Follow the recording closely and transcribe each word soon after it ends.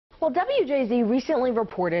Well, WJZ recently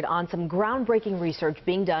reported on some groundbreaking research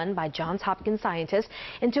being done by Johns Hopkins scientists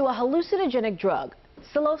into a hallucinogenic drug,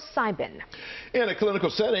 Psilocybin. In a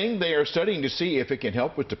clinical setting, they are studying to see if it can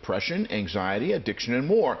help with depression, anxiety, addiction, and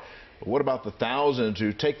more. But what about the thousands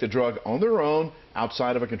who take the drug on their own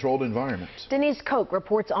outside of a controlled environment? Denise Koch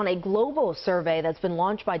reports on a global survey that's been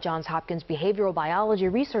launched by Johns Hopkins Behavioral Biology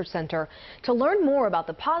Research Center to learn more about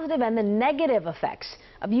the positive and the negative effects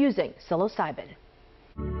of using psilocybin.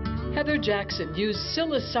 Heather Jackson used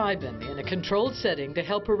psilocybin in a controlled setting to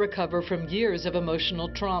help her recover from years of emotional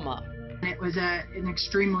trauma. It was an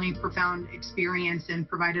extremely profound experience and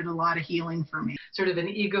provided a lot of healing for me. Sort of an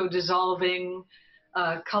ego-dissolving,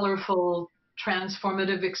 colorful,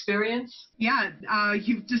 transformative experience? Yeah,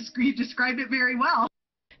 you've described it very well.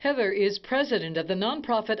 Heather is president of the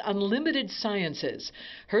nonprofit Unlimited Sciences.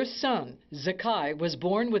 Her son, Zakai, was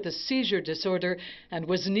born with a seizure disorder and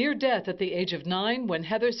was near death at the age of 9 when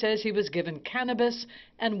Heather says he was given cannabis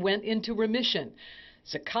and went into remission.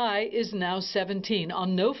 Zakai is now 17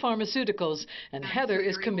 on no pharmaceuticals, and Heather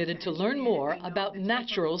is committed to learn more about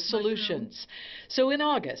natural solutions. So in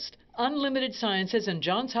August, Unlimited Sciences and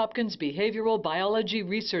Johns Hopkins Behavioral Biology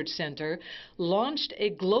Research Center launched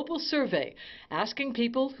a global survey asking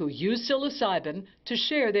people who use psilocybin to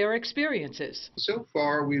share their experiences. So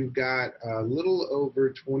far, we've got a little over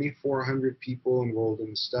 2,400 people enrolled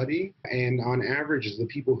in the study, and on average, the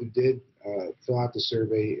people who did fill out the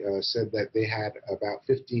survey said that they had about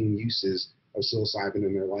 15 uses of psilocybin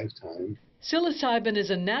in their lifetime. Psilocybin is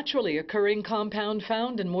a naturally occurring compound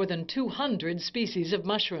found in more than 200 species of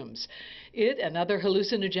mushrooms. It and other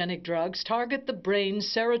hallucinogenic drugs target the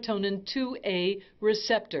brain's serotonin 2A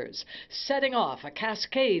receptors, setting off a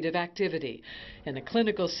cascade of activity. In a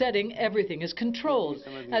clinical setting, everything is controlled.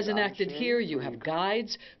 As enacted here, you have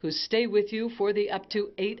guides who stay with you for the up to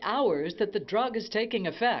 8 hours that the drug is taking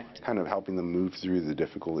effect. Kind of helping them move through the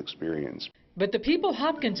difficult experience. But the people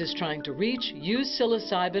Hopkins is trying to reach use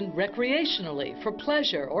psilocybin recreationally for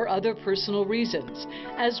pleasure or other personal reasons.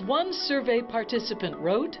 As one survey participant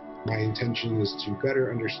wrote, "My intention is to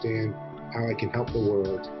better understand how I can help the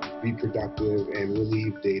world be productive and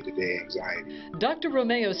relieve day-to-day anxiety." Dr.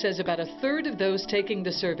 Romeo says about a third of those taking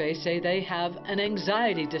the survey say they have an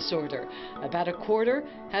anxiety disorder. About a quarter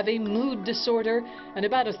have a mood disorder, and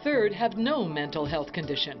about a third have no mental health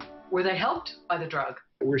condition. Were they helped by the drug?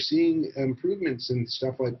 We're seeing improvements in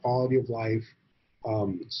stuff like quality of life,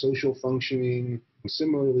 social functioning.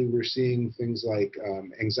 Similarly, we're seeing things like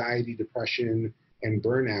anxiety, depression, and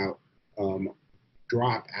burnout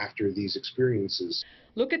drop after these experiences.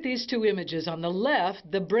 Look at these two images. On the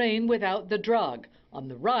left, the brain without the drug. On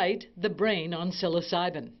the right, the brain on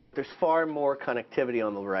psilocybin. There's far more connectivity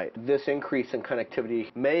on the right. This increase in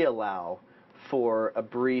connectivity may allow for a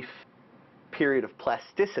brief period of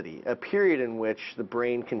plasticity, a period in which the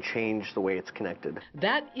brain can change the way it's connected.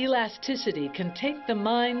 That elasticity can take the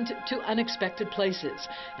mind to unexpected places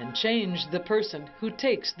and change the person who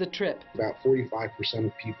takes the trip. About 45%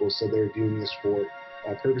 of people said they're doing this for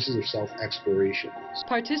purposes of self-exploration.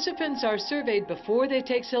 Participants are surveyed before they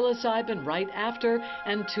take psilocybin, right after,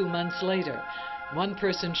 and 2 months later. One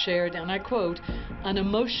person shared, and I quote, "An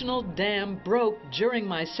emotional dam broke during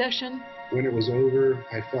my session. When it was over,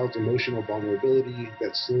 I felt emotional vulnerability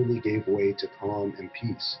that slowly gave way to calm and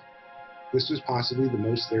peace. This was possibly the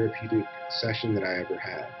most therapeutic session that I ever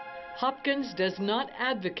had." Hopkins does not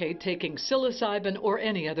advocate taking psilocybin or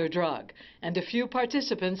any other drug, and a few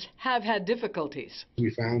participants have had difficulties.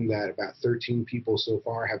 We found that about 13 people so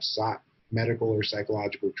far have sought medical or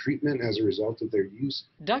psychological treatment as a result of their use.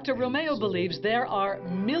 Dr. Romeo believes there are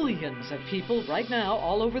millions of people right now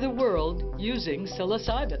all over the world using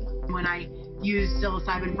psilocybin. When I used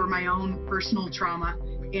psilocybin for my own personal trauma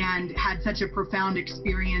and had such a profound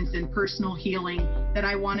experience and personal healing that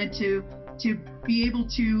I wanted to be able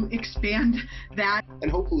to expand that. And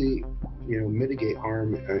hopefully, mitigate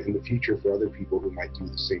harm in the future for other people who might do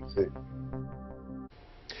the same thing.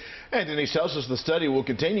 And Denise tells us the study will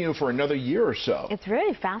continue for another year or so. It's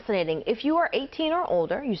really fascinating. If you are 18 or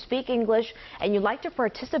older, you speak English, and you'd like to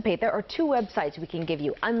participate, there are 2 websites we can give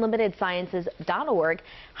you, unlimitedsciences.org,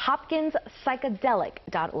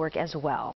 hopkinspsychedelic.org as well.